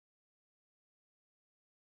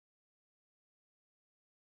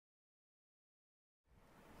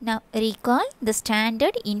Now recall the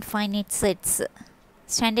standard infinite sets.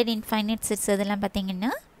 Standard infinite sets அதெல்லாம்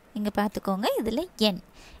பார்த்தீங்கன்னா இங்கே பார்த்துக்கோங்க. இதில்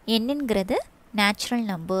என்னங்கிறது natural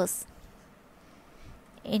numbers.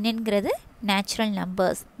 என்னங்கிறது natural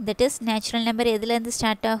numbers. That is natural number எதுலேருந்து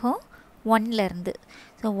ஸ்டார்ட் ஆகும்? 1லேருந்து.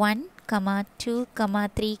 So 1, 2,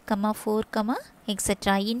 3, 4,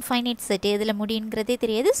 etc. Infinite set எதில் முடியுங்கிறதே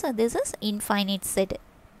தெரியாது. So this is infinite set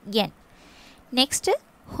n. Next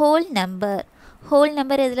whole number. Whole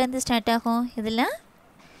number எதுலேருந்து ஸ்டார்ட் ஆகும்? இதில்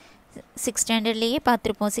 6th ஸ்டாண்டர்ட்லேயே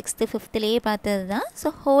பார்த்துருப்போம், 6th 5thலேயே பார்த்தது தான். ஸோ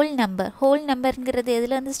ஹோல் நம்பருங்கிறது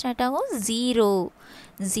எதுலேருந்து ஸ்டார்ட் ஆகும்?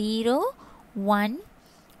 0, 1,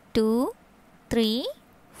 2, 3,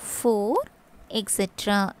 4,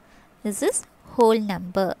 etc. This is whole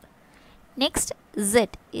number. Next z.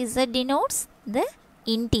 Z denotes the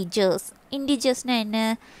integers. Integersனா என்ன?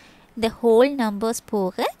 இந்த whole numbers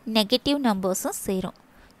போக நெகட்டிவ் நம்பர்ஸும் சேரும்.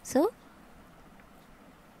 So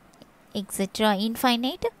etc.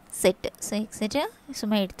 Infinite set. So etc.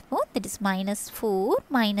 சும்மா எடுத்துப்போம். That is -4,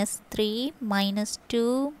 -3, -2,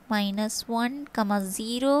 -1,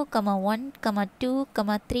 -0, -1, -2,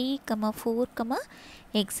 -3, -4,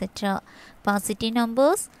 etc. Positive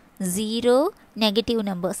numbers, 0, negative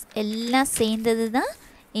numbers எல்லாம் சேர்ந்தது தான்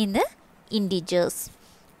இந்த integers.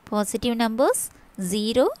 Positive numbers,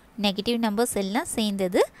 0, negative numbers எல்லாம்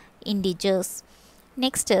சேர்ந்தது integers.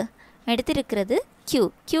 Next எடுத்திருக்கிறது q.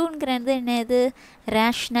 Qங்கிறது என்னது?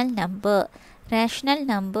 Rational number. Rational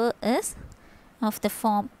number is of the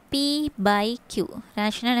form p by q.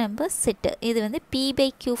 Rational number set. இது வந்து p by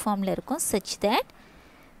q ஃபார்மில் இருக்கும், such that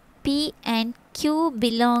p and q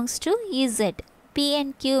belongs to z. p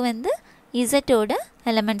and q வந்து z ஓட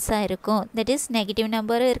எலமெண்ட்ஸாக இருக்கும். that is negative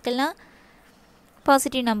நம்பரும் இருக்கலாம்,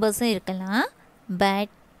 positive நம்பர்ஸும் இருக்கலாம். but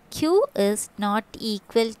q is not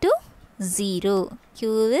equal to 0. q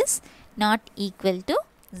is not equal to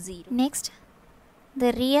 0. Next, the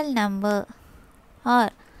real number r,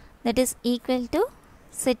 that is equal to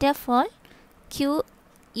set of all q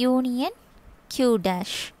union q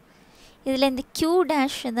dash. இதில் இந்த q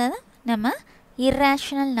dash தான் நம்ம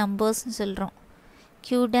irrational numbers சொல்கிறோம்.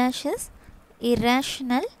 q dash is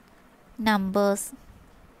irrational numbers.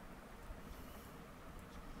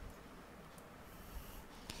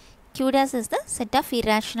 Q dash is the set of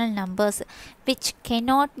irrational numbers which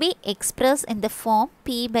cannot be expressed in the form p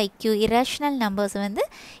by q. Irrational numbers வந்து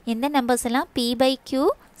எந்த numbers எல்லாம் p by q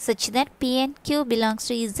such that p and q belongs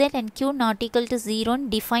to z and q not equal to 0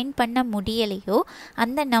 define பண்ண முடியலையோ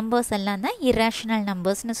அந்த numbers எல்லாம் தான் irrational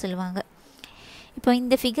numbersனு சொல்லுவாங்க. இப்போ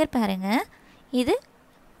இந்த ஃபிகர் பாருங்க, இது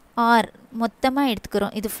r மொத்தமாக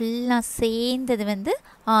எடுத்துக்கிறோம், இது ஃபுல்லாக சேர்ந்தது வந்து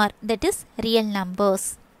r, that is real numbers.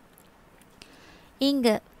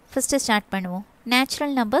 இங்கே ஃபஸ்ட்டு ஸ்டார்ட் பண்ணுவோம்.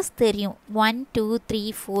 நேச்சுரல் நம்பர்ஸ் தெரியும், 1, 2, 3,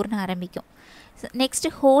 4ன்னு ஆரம்பிக்கும். Next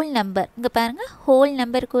whole number. இங்கே பாருங்கள், ஹோல்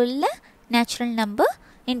நம்பருக்குள்ள நேச்சுரல் நம்பர்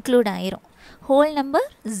இன்க்ளூட் ஆயிரும். Whole number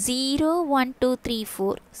 0, 1, 2, 3,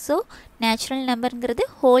 4. So natural நம்பருங்கிறது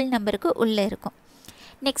whole நம்பருக்கு உள்ளே இருக்கும்.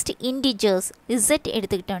 நெக்ஸ்ட் இன்டிஜர்ஸ் z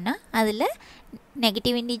எடுத்துக்கிட்டோன்னா அதில்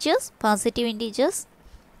negative integers, positive integers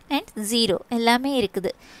and 0 எல்லாமே இருக்குது.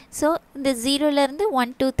 ஸோ இந்த 0லேருந்து 1,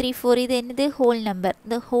 2, 3, 4 இது என்னது? Whole number.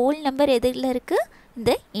 இந்த ஹோல் நம்பர் எதில் இருக்குது?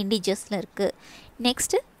 இந்த இன்டிஜர்ஸில் இருக்குது.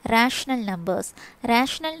 Next rational numbers.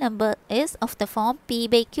 Rational number is of the form p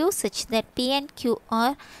by q such that p and q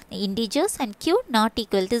are integers and q not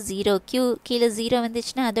equal to 0. q கீழே 0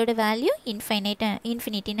 வந்துச்சுன்னா அதோட வேல்யூ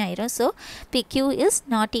இன்ஃபினிட்டின்னு ஆயிரும். So q is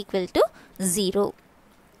not equal to 0.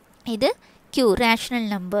 இது q rational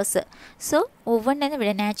numbers. So ஒவ்வொன்றை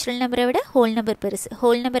விட natural நம்பரை விட whole number பெருசு,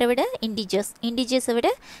 ஹோல் நம்பரை விட இன்டிஜர்ஸை விட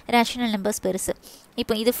ரேஷ்னல் நம்பர்ஸ் பெருசு.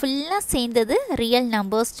 இப்போ இது ஃபுல்லாக சேர்ந்தது ரியல்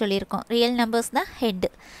நம்பர்ஸ் சொல்லியிருக்கோம். ரியல் நம்பர்ஸ் தான் ஹெட்.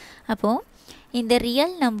 அப்போது இந்த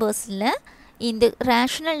ரியல் நம்பர்ஸில் இந்த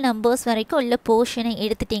ரேஷ்னல் நம்பர்ஸ் வரைக்கும் உள்ள போர்ஷனை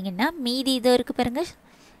எடுத்துட்டிங்கன்னா மீதி இது இருக்குது பாருங்கள்,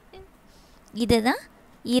 இதை தான்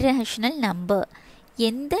இரேஷ்னல் நம்பர்.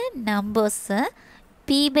 எந்த நம்பர்ஸை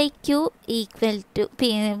p by q equal to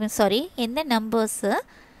எந்த numbers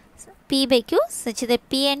p by q such that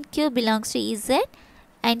p and q belongs to z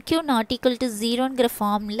and q not equal to 0ங்கிற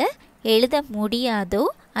ஃபார்மில் எழுத முடியாதோ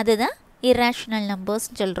அதுதான் irrational numbers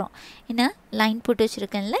சொல்கிறோம். ஏன்னா லைன் போட்டு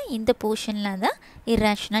வச்சுருக்கேன்ல, இந்த போர்ஷனில் தான்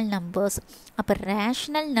irrational numbers. அப்போ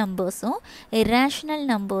ரேஷ்னல் நம்பர்ஸும் irrational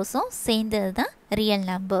நம்பர்ஸும் சேர்ந்தது தான் ரியல்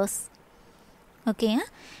நம்பர்ஸ். ஓகே,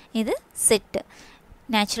 இது set.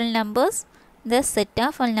 Natural numbers the set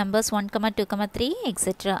of all numbers 1, 2, 3,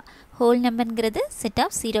 etc. whole numberங்கிறது set of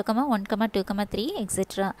 0, 1, 2, 3,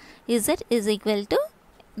 etc. z is equal to,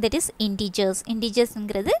 that is integers.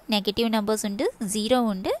 integersங்கிறது negative numbers உண்டு, 0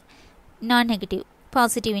 உண்டு, நான் நெகட்டிவ்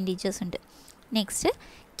பாசிட்டிவ் integers உண்டு. Next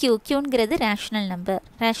q. q rational number.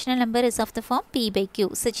 Rational number is of the form p by q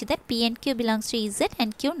such that p and q belongs to z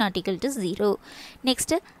and q not equal to 0.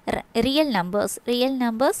 Next, real numbers. Real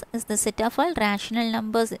numbers is the set of all rational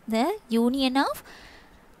numbers, the union of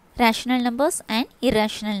rational numbers and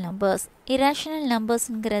irrational numbers. Irrational numbers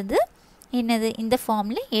என்னது இந்த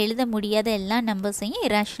ஃபார்மில் எழுத முடியாத எல்லா நம்பர்ஸையும்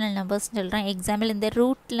irrational numbers சொல்கிறோம். Example இந்த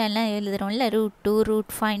ரூட்லலாம் எழுதுகிறோம்ல, root 2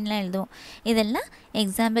 root 5லாம் எழுதுவோம். இதெல்லாம்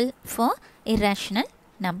example for irrational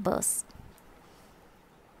numbers.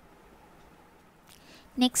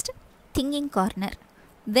 Next, thinking corner.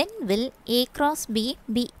 when will a cross b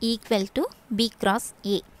be equal to b cross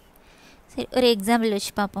a? சரி, ஒரு எக்ஸாம்பிள்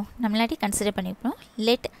வச்சு பார்ப்போம். நம்மளாட்டி கன்சிடர் பண்ணிப்போம்.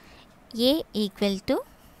 let a equal to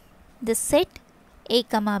the set a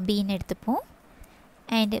comma b ன்னு எடுத்துப்போம்.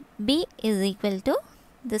 and b is equal to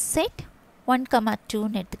the set 1 comma 2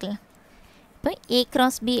 ன்னு எடுத்துக்கலாம். இப்போ a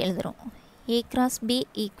cross b எழுதுகிறோம். a cross b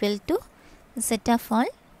equal to the set of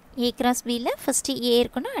all. a cross b ல first a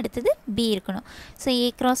இருக்கணும், அடுத்தது b இருக்கணும். So a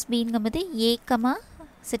cross b ங்கும்போது a comma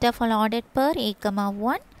set of all ordered per a comma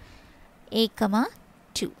 1 a comma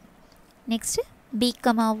 2. next b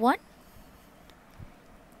comma 1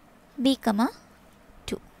 b comma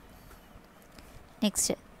 2. next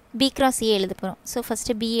b cross a எழுத போகிறோம். So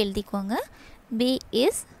first b எழுதிக்கோங்க. b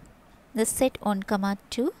is the set 1 comma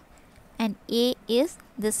 2 and a is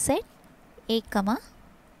the set a comma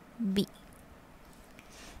b.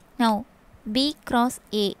 now b cross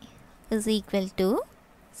a is equal to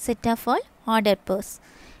set of all ordered pairs.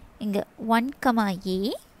 இங்கே 1 comma a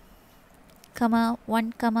comma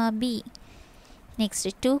 1 comma b. next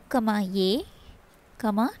 2 comma a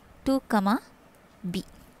comma 2 comma b.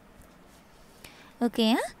 Okay,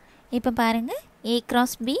 இப்போ பாருங்கள், a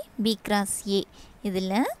cross b b cross a.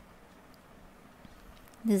 இதில்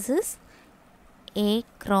this is a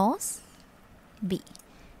cross b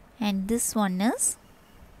and this one is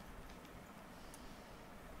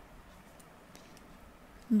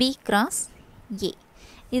b cross a.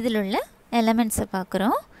 இதில் உள்ள எலமெண்ட்ஸை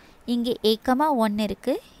பார்க்குறோம். இங்கே a comma 1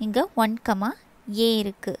 இருக்குது, இங்கே 1 comma a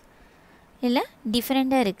இருக்குது. இல்லை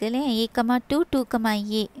டிஃப்ரெண்ட்டாக இருக்குது இல்லையா? a comma 2 2 comma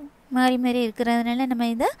a மாறி மாறி இருக்கிறதுனால நம்ம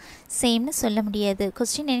இதை சேம்னு சொல்ல முடியாது.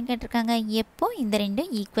 கொஸ்டின் என்ன கேட்டிருக்காங்க, எப்போ இந்த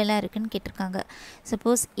ரெண்டும் ஈக்குவலாக இருக்குதுன்னு கேட்டிருக்காங்க.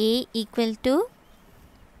 Suppose a equal to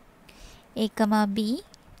a comma b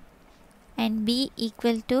and b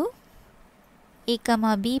equal to a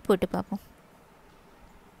comma b போட்டு பார்ப்போம்.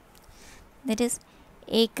 that is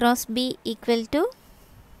a cross b equal to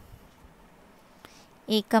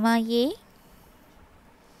a comma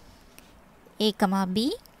a comma b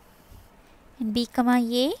and b comma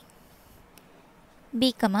a b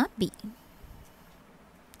comma b.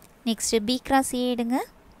 next b cross a எடுங்க.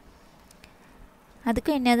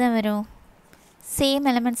 அதுக்கும் என்ன தான் வரும், same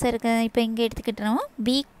elements இருக்க. இப்போ இங்கே எடுத்துக்கிட்டோம் b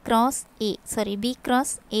cross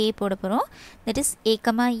a போட போகிறோம். that is a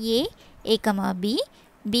comma a comma b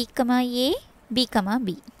b comma a b comma b.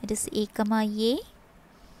 that is a comma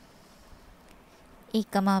a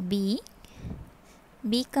comma b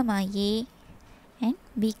b comma a and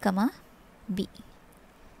b comma b.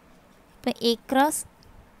 இப்போ a cross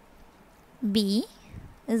b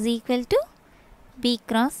is equal to b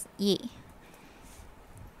cross a.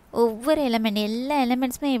 ஒவ்வொரு element, எல்லா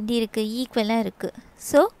எலமெண்ட்ஸுமே எப்படி இருக்குது, ஈக்குவலாக இருக்குது.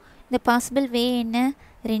 So இந்த possible way என்ன,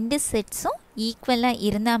 ரெண்டு செட்ஸும் ஈக்குவலாக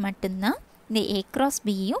இருந்தால் மட்டும்தான் இந்த a cross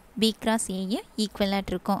bயும் b cross aயும்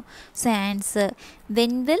ஈக்குவலாக இருக்கும். So answer,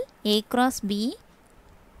 when will a cross b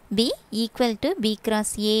be equal to b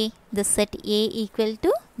cross a? the set a equal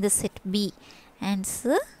to the set b.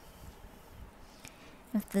 answer,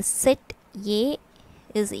 if the set a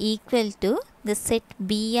is equal to the set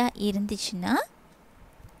b இருந்துச்சுன்னா,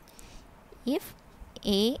 if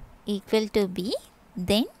a equal to b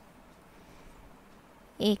then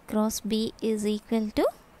a cross b is equal to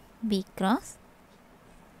b cross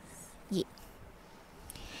a.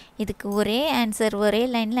 இதுக்கு ஒரே answer, ஒரே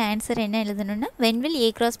லைனில் answer என்ன எழுதணும்னா, when will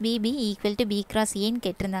a cross b be equal to b cross a ன்னு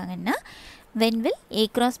கேட்டிருந்தாங்கன்னா, when will a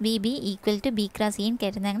cross b be equal to b cross a ன்னு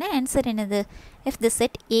கேட்டிருந்தாங்கன்னா answer என்னது, if the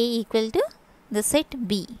set a equal to the set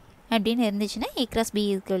b அப்படின்னு இருந்துச்சுன்னா a cross b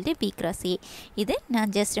equal to b cross a. இது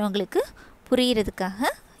நான் just உங்களுக்கு புரிகிறதுக்காக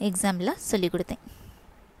எக்ஸாம்பிளாக சொல்லிக் கொடுத்தேன்.